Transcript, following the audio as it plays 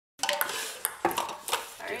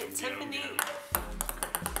right, Tiffany.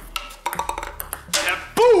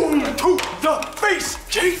 Boom to the face,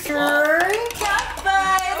 Jake. Turn top,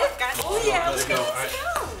 bud. Oh yeah, let's go.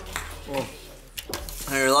 Well,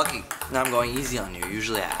 you're lucky. Now I'm going easy on you.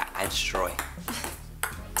 Usually I destroy.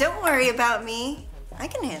 Don't worry about me. I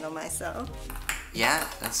can handle myself. Yeah,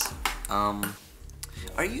 that's,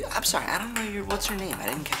 are you, I'm sorry, I don't know what's your name? I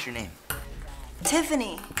didn't catch your name.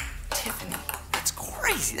 Tiffany. Tiffany. That's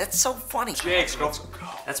crazy. That's so funny. Jake, let's go.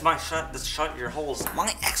 That's my shut your holes.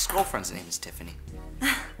 My ex-girlfriend's name is Tiffany.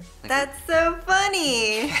 That's so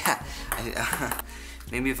funny. Yeah.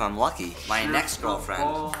 Maybe if I'm lucky, my next girlfriend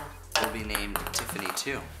will be named Tiffany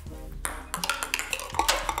too.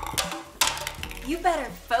 You better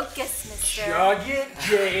focus, mister. Chug it,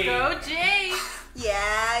 Jake. Go, Jake.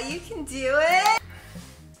 Yeah, you can do it.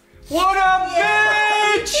 What up,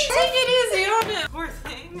 Yeah. bitch? Take it easy on him. Poor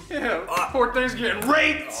thing. Yeah, poor thing's getting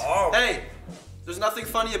raped. Oh. Hey, there's nothing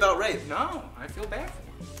funny about rape. No, I feel bad for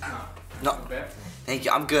him. No, thank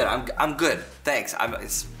you. I'm good. I'm good. Thanks. I'm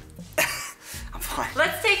fine.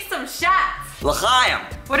 Let's take some shots. L'chaim.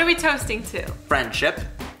 What are we toasting to? Friendship.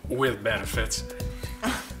 With benefits.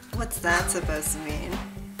 What's that supposed to mean?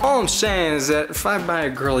 All I'm saying is that if I buy a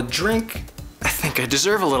girl a drink, I think I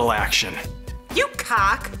deserve a little action. You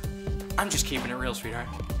cock. I'm just keeping it real, sweetheart.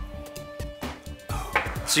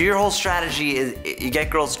 So your whole strategy is you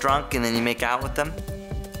get girls drunk and then you make out with them?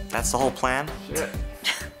 That's the whole plan? Yeah.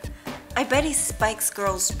 I bet he spikes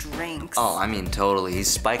girls' drinks. Oh, I mean, totally. He's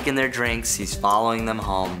spiking their drinks. He's following them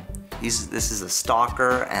home. This is a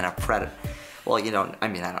stalker and a predator. Well, you know, I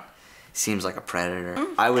mean, I don't. Seems like a predator.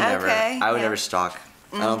 I would never. I would never stalk.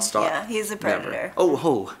 I don't stalk. Yeah, he's a predator. Never.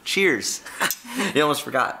 Oh, cheers. You almost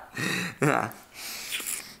forgot.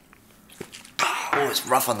 Oh, it's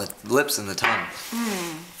rough on the lips and the tongue.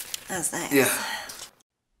 That's nice. Yeah.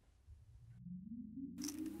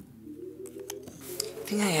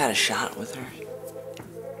 Think I had a shot with her.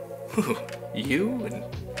 Who? You? And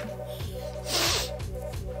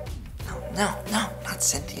No, not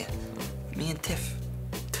Cynthia. Me and Tiff.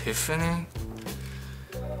 Tiffany?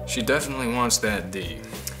 She definitely wants that D.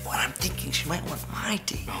 What I'm thinking, she might want my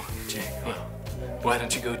D. Oh, Jake, well, why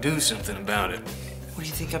don't you go do something about it? What do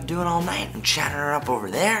you think I'm doing all night? I'm chatting her up over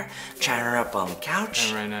there, chatting her up on the couch.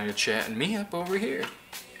 And right now you're chatting me up over here.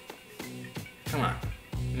 Come on,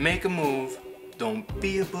 make a move. Don't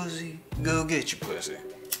be a pussy. Go get your pussy.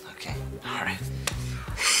 Okay, all right.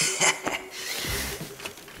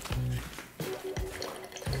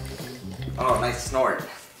 Oh, nice snort.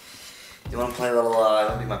 You want to play a little,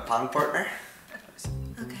 you'll be my pong partner?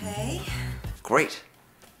 Okay. Great.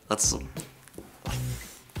 Let's...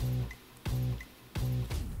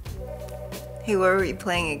 Who were we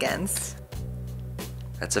playing against?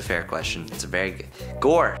 That's a fair question. It's a very good...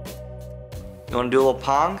 Gore! You want to do a little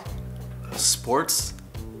pong? Sports?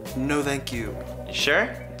 No, thank you. You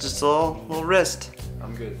sure? Just a little wrist.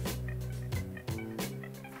 I'm good.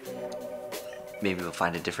 Maybe we'll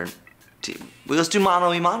find a different team. Let's do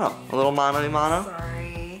mano-y-mano. A little mano-y-mano?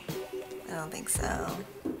 Sorry. I don't think so.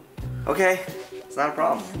 Okay, it's not a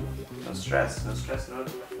problem. No stress, no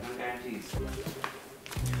guarantees.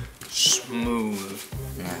 Smooth.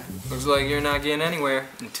 Yeah. Looks like you're not getting anywhere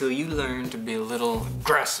until you learn to be a little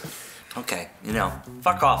aggressive. Okay, you know,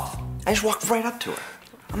 fuck off. I just walked right up to her.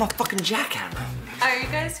 I'm a fucking jackhammer. Are you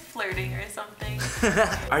guys flirting or something?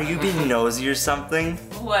 Are you being nosy or something?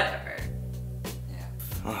 Whatever.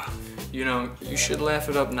 Yeah. You know, you should laugh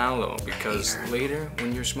it up now, though, because later,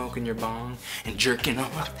 when you're smoking your bong and jerking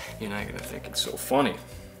up, you're not gonna think it's so funny.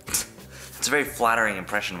 It's a very flattering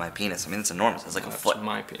impression of my penis. I mean, it's enormous. It's like a foot. That's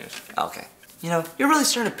my penis. Okay. You know, you're really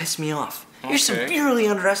starting to piss me off. You're Okay. severely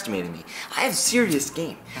underestimating me. I have serious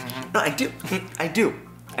game. No, I do. I do.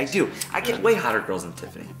 I get way hotter girls than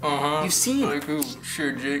Tiffany. Uh-huh. You've seen Like who?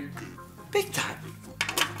 Sure, Jake. big time.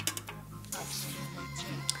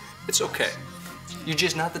 It's okay. You're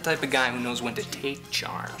just not the type of guy who knows when to take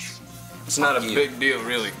charge. It's not a you. big deal,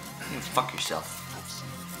 really. Fuck yourself.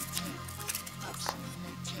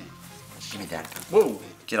 Give me that. Whoa.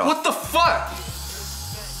 Get off. What the fuck?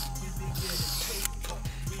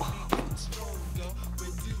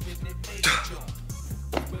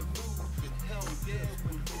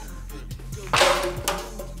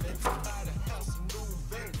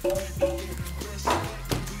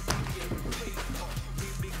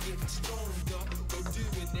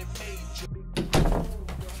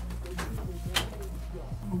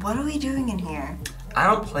 What are we doing in here? I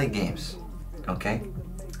don't play games, okay?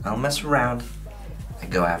 I don't mess around. I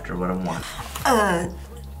go after what I want.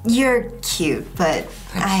 You're cute, but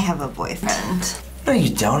I have a boyfriend. No, you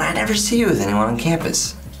don't. I never see you with anyone on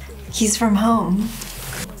campus. He's from home.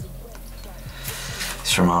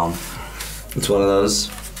 It's from home. It's one of those.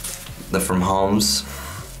 The from homes.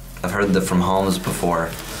 I've heard the from homes before.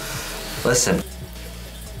 Listen,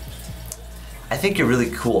 I think you're really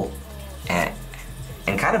cool and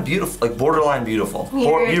kind of beautiful, like borderline beautiful.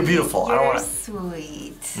 You're beautiful. You're I don't want to.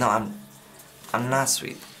 Sweet. No, I'm not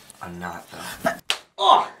sweet. I'm not though.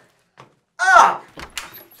 Oh! Ah!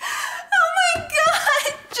 Oh my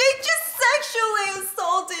God! Jake just sexually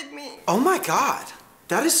assaulted me. Oh my God.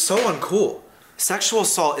 That is so uncool. Sexual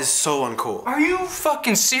assault is so uncool. Are you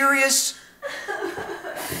fucking serious?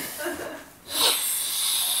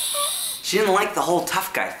 She didn't like the whole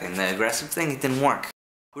tough guy thing, the aggressive thing. It didn't work.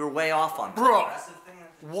 We were way off on the Bro, aggressive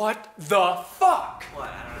thing. what the fuck? What?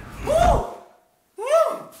 I don't know.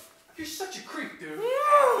 You're such a creep, dude.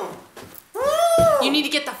 You need to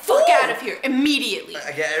get the fuck out of here immediately.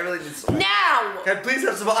 Okay, I really need some. Now! Can I please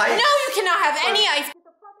have some ice? No, you cannot have any ice.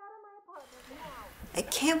 I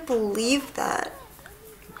can't believe that.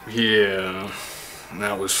 Yeah,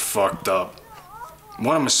 that was fucked up.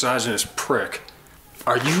 What a misogynist prick.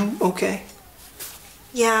 Are you okay?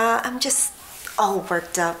 Yeah, I'm just all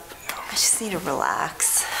worked up. I just need to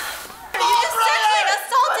relax. You just sexually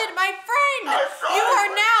assaulted my friend! You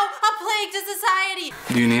are now a plague to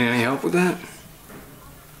society! Do you need any help with that?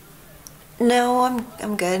 No,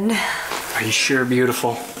 I'm good. Are you sure,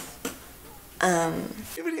 beautiful?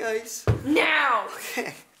 Give me the ice. Now!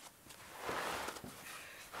 Okay.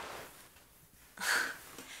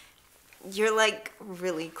 You're like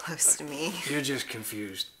really close to me. You're just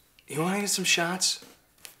confused. You want to get some shots?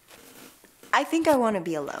 I think I want to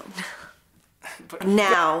be alone.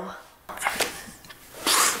 Now.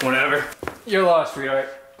 Whatever. You're lost, sweetheart.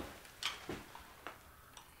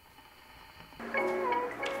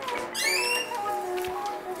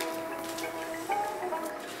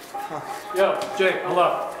 Yo, Jake,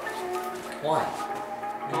 hello. Why?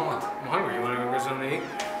 What do you want? I'm hungry. You want to go get something to eat?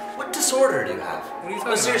 What disorder do you have? What are you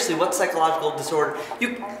talking No, seriously, what psychological disorder?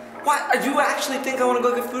 What? Do you actually think I want to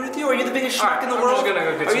go get food with you? Are you the biggest schmuck in the I'm world? just gonna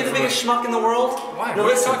go get Are you some the biggest food. schmuck in the world? Why? No, What are you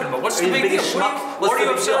listen. talking about? What's Are the you big biggest deal? schmuck? What What's are the you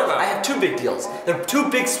big upset deal? about? I have two big deals. There are two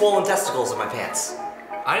big swollen testicles in my pants.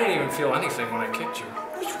 I didn't even feel anything when I kicked you.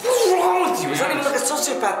 What's wrong with you? It's not even like a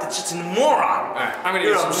sociopath that's just a moron. Alright, I'm gonna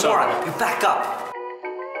You're get a some moron. supper. You back up.